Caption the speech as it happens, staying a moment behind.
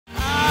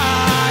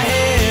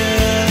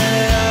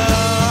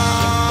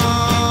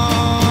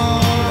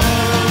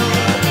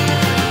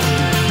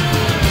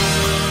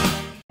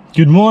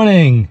Good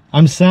morning,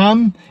 I'm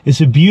Sam. It's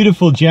a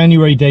beautiful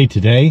January day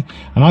today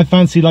and I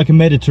fancy like a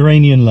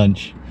Mediterranean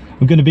lunch.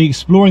 I'm going to be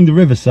exploring the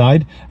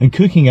riverside and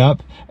cooking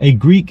up a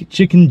Greek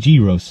chicken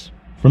gyros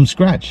from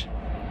scratch.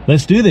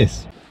 Let's do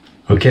this.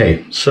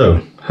 Okay,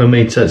 so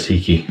homemade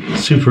tzatziki,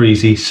 super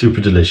easy,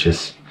 super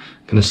delicious.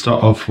 Going to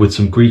start off with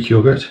some Greek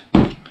yogurt.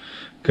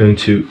 Going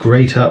to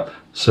grate up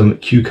some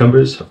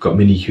cucumbers. I've got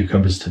mini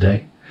cucumbers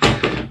today.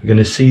 We're going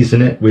to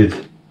season it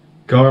with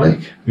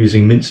garlic,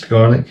 using minced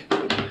garlic,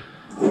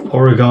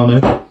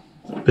 oregano,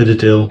 bit of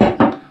dill,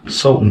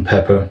 salt and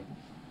pepper,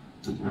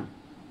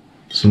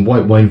 some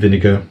white wine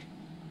vinegar,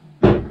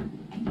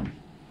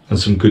 and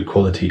some good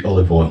quality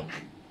olive oil.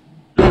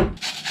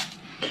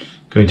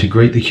 Going to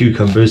grate the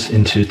cucumbers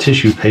into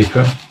tissue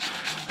paper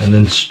and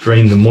then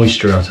strain the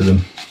moisture out of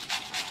them.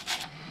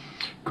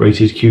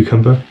 Grated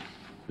cucumber,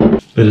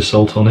 bit of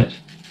salt on it.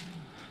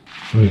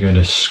 We're going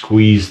to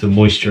squeeze the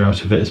moisture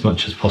out of it as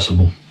much as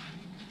possible.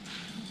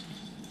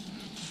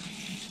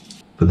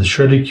 Put the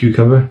shredded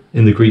cucumber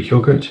in the Greek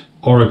yogurt,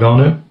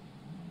 oregano,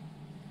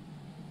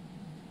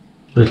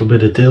 little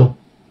bit of dill,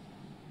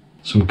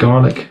 some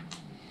garlic,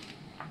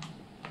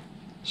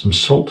 some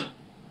salt,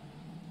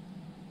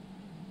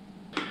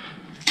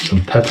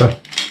 some pepper,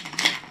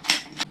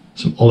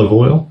 some olive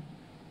oil.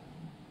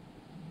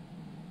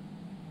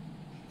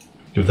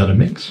 Give that a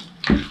mix.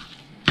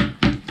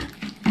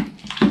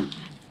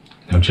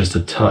 Now just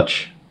a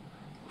touch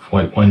of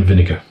white wine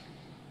vinegar.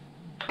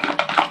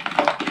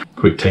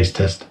 Quick taste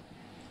test.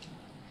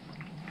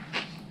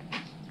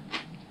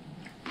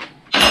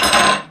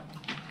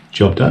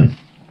 Job done.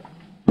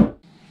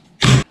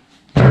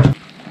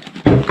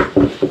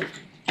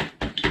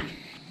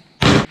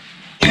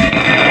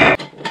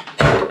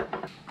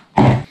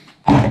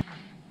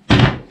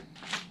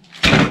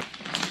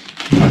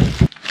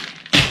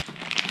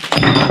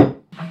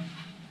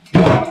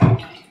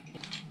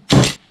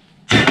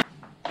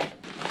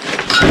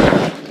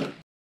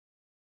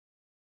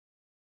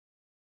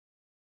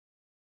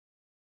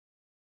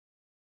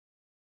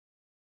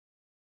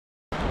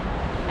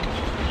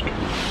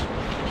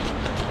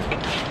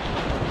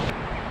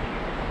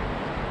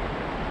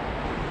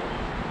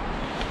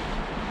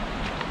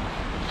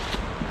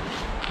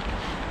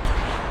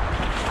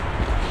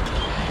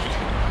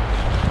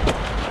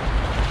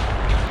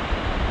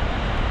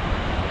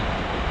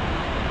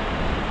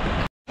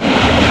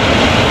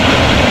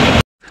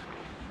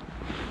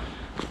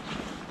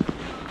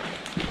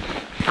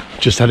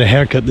 Just had a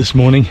haircut this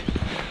morning.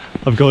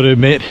 I've got to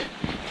admit,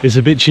 it's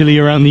a bit chilly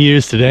around the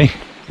ears today.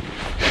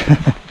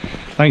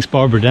 Thanks,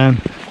 Barber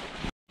Dan.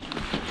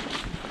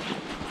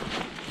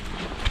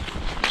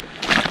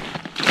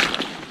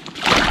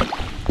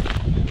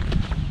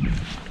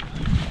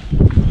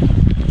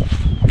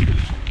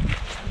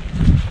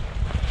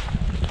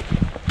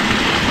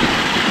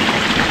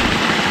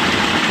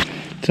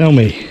 Tell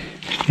me,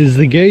 is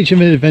the gauge of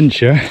an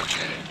adventure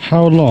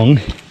how long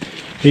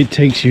it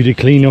takes you to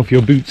clean off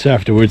your boots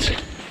afterwards?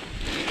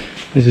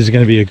 This is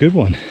going to be a good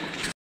one.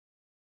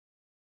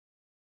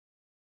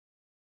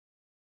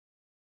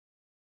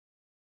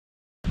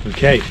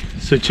 Okay,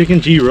 so chicken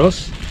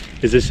gyros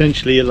is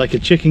essentially like a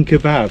chicken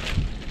kebab.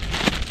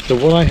 So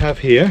what I have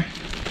here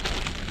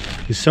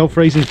is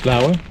self-raising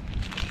flour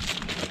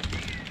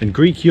and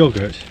Greek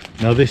yogurt.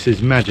 Now this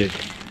is magic.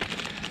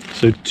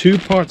 So 2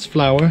 parts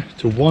flour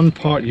to 1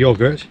 part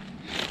yogurt.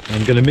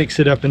 I'm going to mix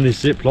it up in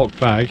this Ziploc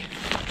bag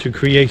to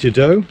create a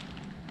dough,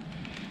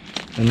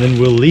 and then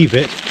we'll leave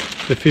it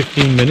for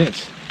 15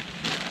 minutes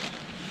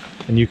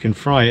and you can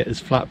fry it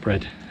as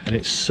flatbread, and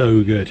it's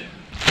so good.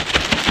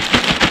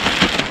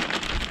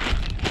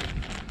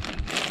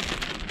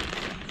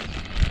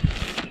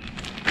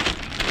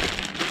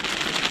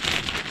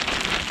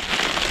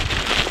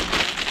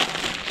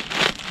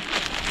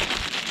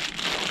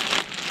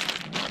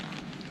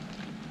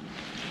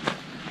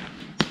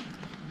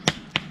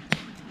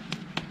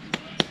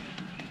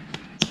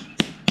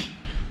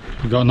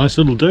 We've got a nice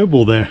little dough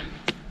ball there.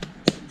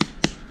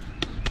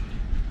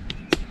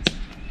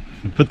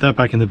 Put that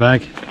back in the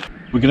bag.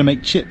 We're going to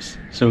make chips.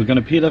 So we're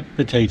going to peel up a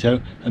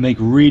potato and make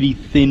really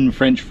thin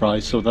French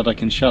fries so that I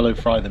can shallow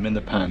fry them in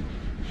the pan.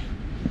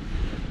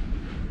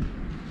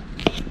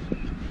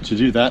 To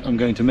do that, I'm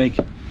going to make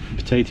the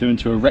potato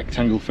into a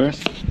rectangle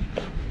first,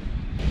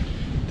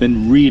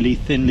 then really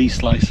thinly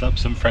slice up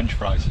some French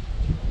fries.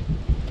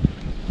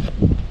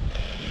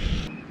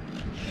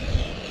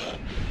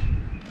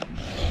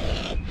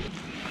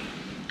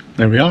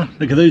 There we are,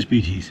 look at those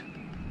beauties.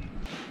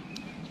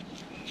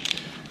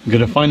 I'm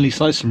going to finely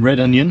slice some red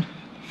onion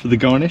for the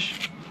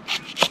garnish.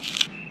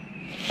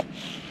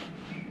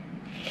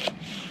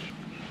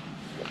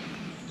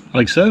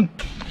 Like so.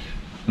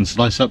 And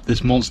slice up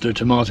this monster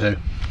tomato.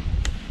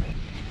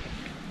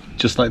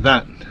 Just like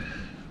that.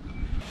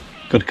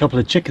 Got a couple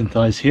of chicken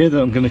thighs here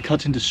that I'm going to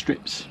cut into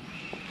strips.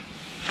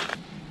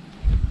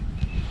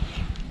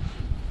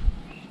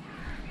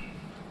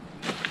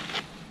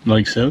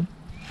 Like so.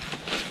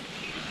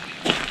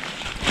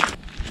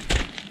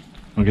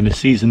 I'm going to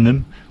season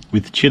them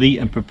with chili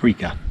and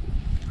paprika.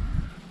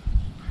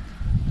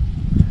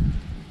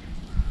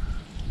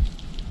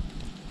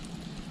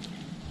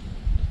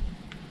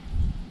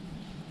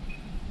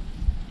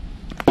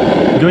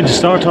 going to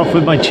start off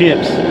with my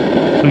chips. So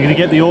I'm going to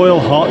get the oil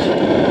hot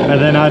and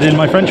then add in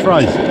my French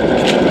fries.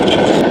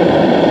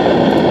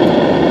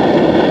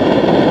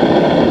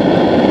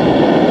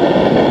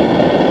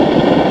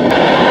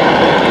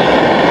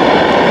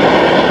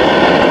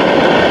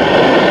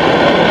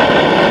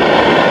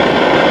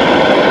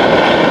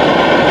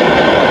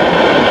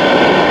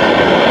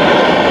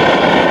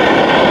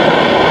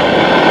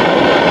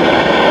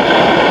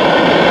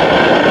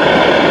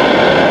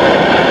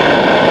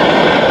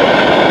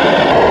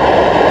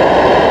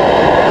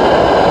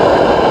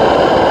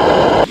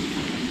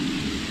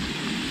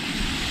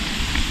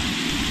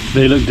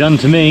 They look done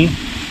to me.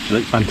 They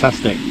look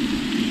fantastic.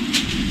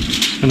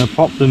 Just going to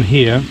pop them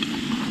here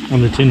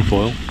on the tin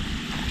foil.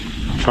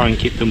 Try and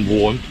keep them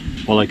warm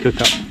while I cook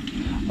up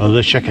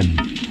the chicken.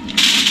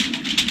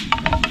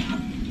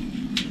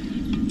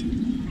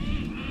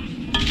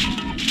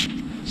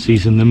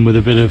 Season them with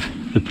a bit of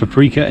the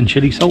paprika and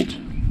chili salt.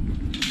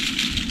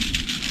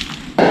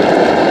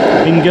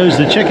 In goes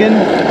the chicken.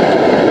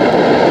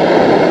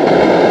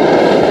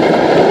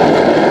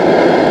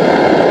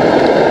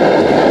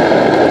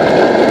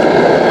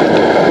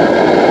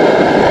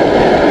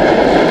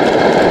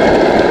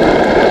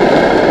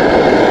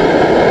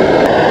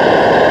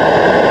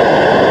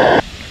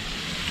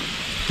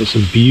 Got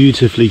some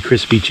beautifully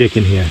crispy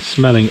chicken here,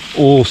 smelling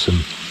awesome.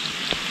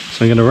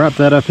 So I'm going to wrap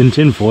that up in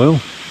tin foil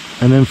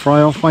and then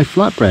fry off my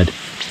flatbread.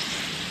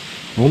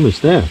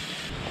 Almost there.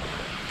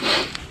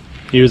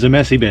 Here's a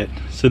messy bit.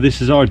 So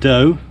this is our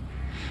dough.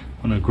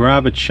 I'm going to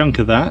grab a chunk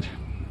of that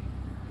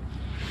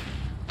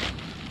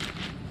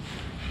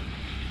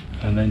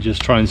and then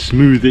just try and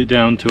smooth it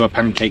down to a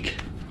pancake.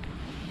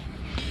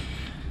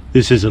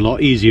 This is a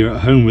lot easier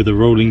at home with a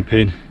rolling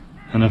pin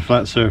and a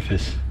flat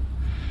surface.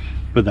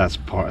 But that's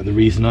part of the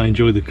reason I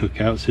enjoy the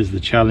cookouts, is the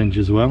challenge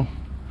as well.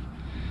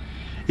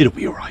 It'll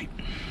be alright.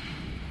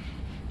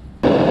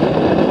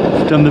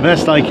 I've done the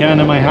best I can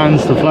in my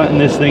hands to flatten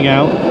this thing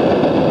out.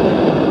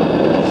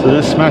 So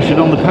let's smash it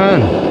on the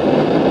pan.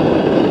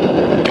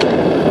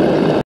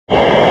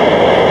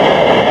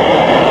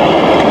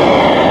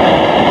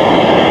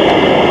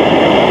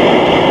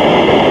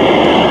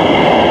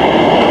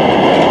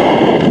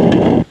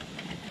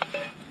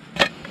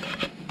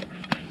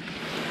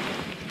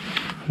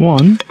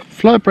 One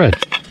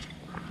flatbread,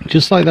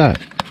 just like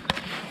that.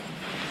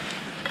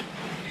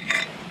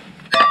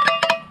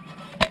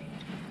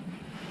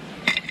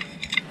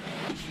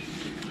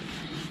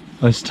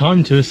 It's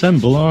time to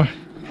assemble our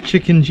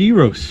chicken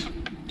gyros.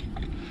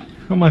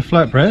 Got my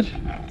flatbread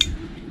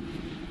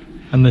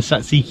and the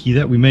tzatziki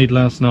that we made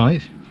last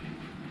night.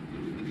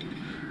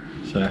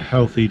 So a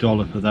healthy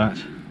dollop of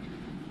that.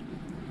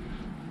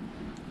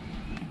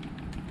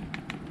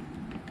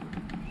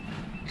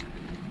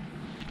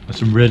 Got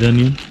some red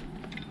onion.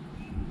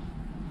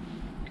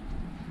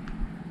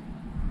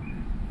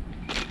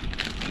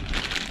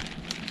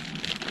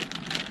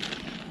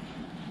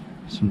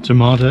 Some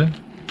tomato.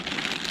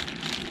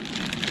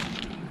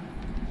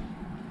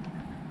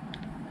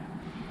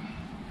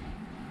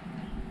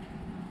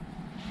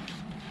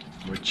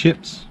 Or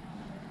chips.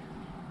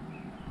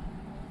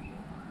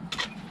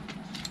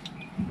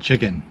 And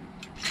chicken.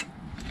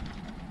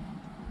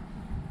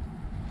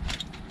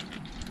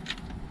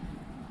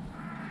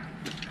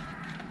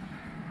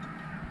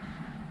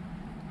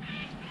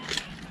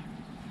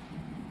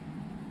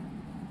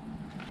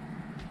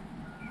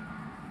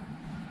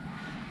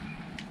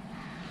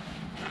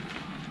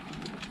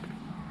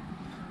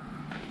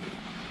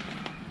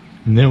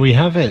 And there we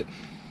have it.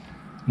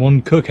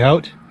 One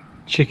Cookout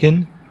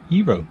chicken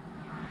gyro.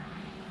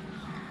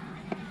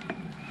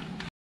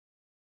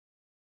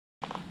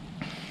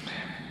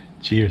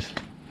 Cheers.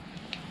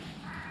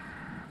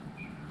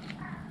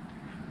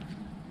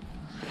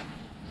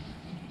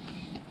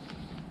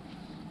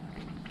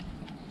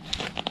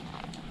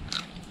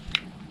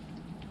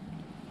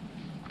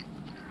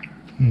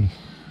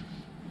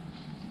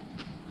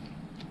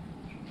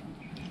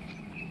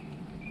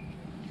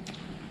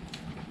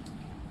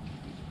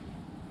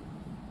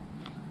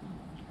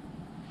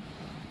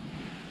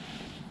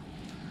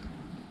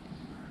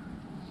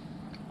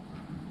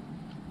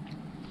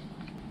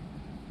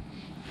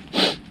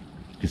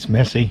 It's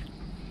messy,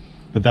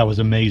 but that was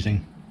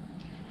amazing.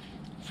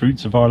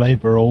 Fruits of our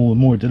labour are all the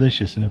more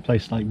delicious in a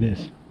place like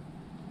this.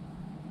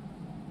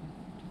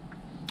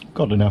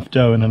 Got enough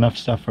dough and enough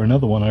stuff for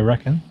another one, I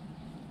reckon.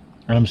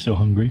 And I'm still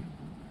hungry.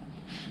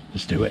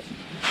 Let's do it.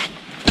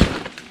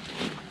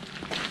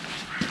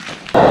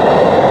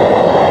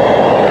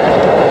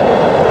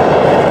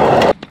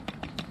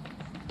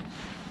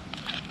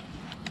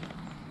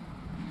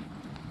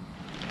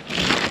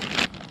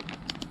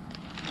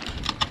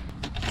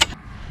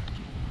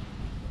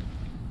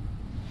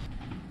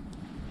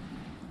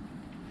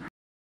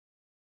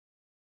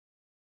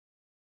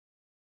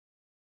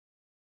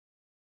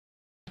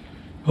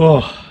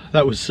 Oh,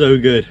 that was so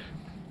good.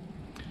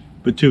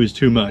 But 2 is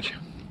too much.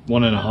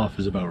 1.5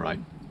 is about right.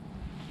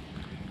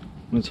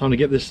 Well, it's time to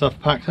get this stuff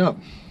packed up.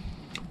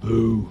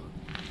 Boo.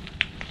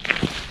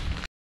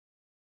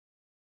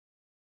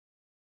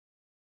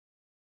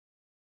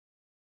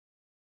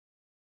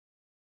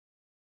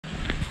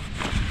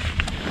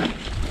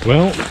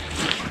 Well,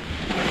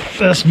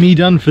 that's me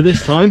done for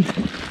this time.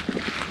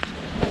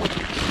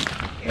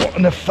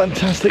 What a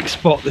fantastic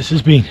spot this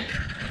has been.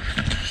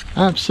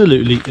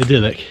 Absolutely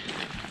idyllic.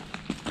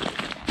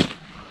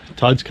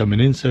 Tide's coming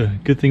in, so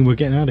good thing we're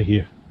getting out of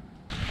here.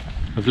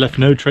 I've left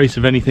no trace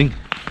of anything.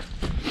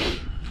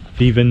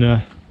 I've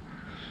even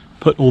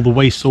put all the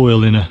waste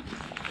oil in a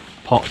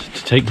pot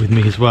to take with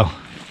me as well.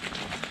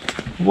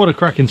 What a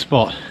cracking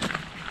spot.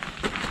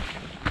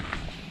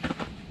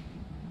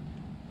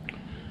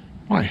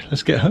 Right,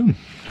 let's get home.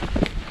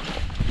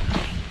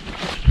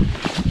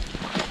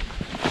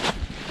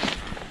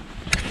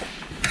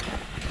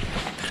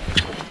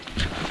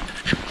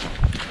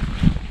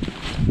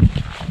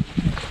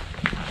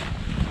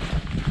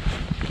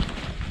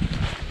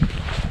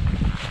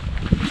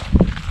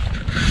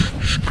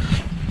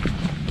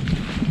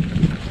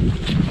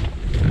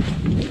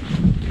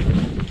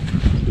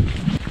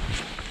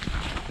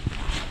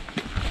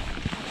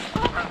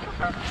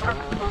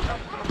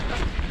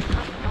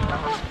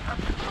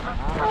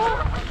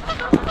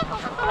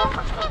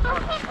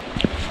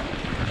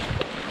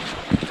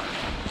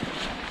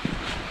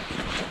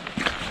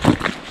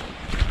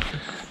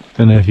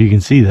 Don't know if you can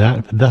see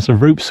that, but that's a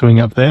rope swing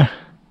up there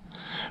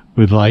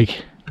with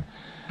like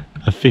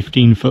a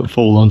 15-foot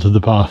fall onto the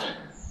path.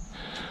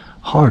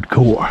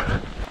 Hardcore.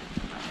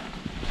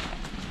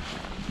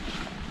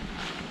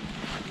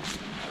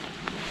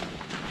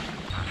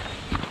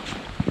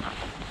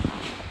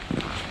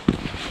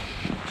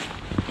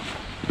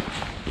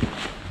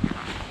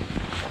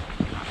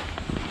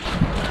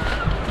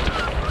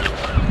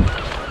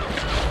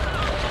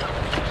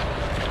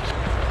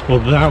 Well,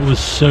 that was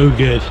so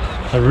good.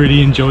 I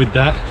really enjoyed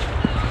that.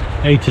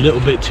 Ate a little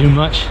bit too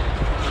much,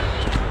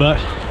 but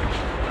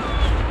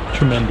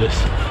tremendous.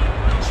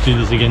 Let's do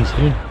this again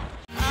soon.